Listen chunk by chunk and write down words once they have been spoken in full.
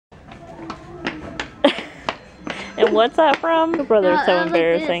What's that from? Your brother's so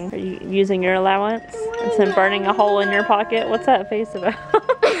embarrassing. Are you using your allowance? It's him burning a hole in your pocket. What's that face about?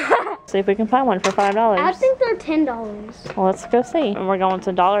 See if we can find one for $5. I think they're $10. Well, let's go see. And we're going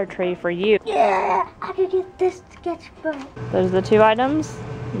to Dollar Tree for you. Yeah, I could get this sketchbook. Those are the 2 items.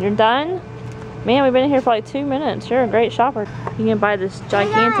 You're done? Man, we've been here for like 2 minutes. You're a great shopper. You can buy this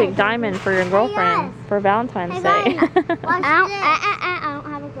gigantic diamond for your girlfriend for Valentine's Day. I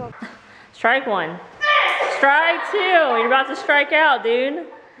don't have a girlfriend. Strike 1. Strike 2. You're about to strike out, dude.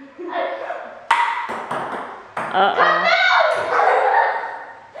 Uh-oh.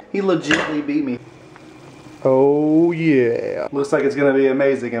 He legitimately beat me. Oh yeah. Looks like it's gonna be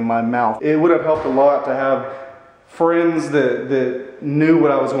amazing in my mouth. It would have helped a lot to have friends that knew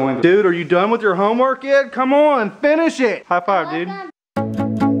what I was going to do. Dude, are you done with your homework yet? Come on, finish it. High five, dude.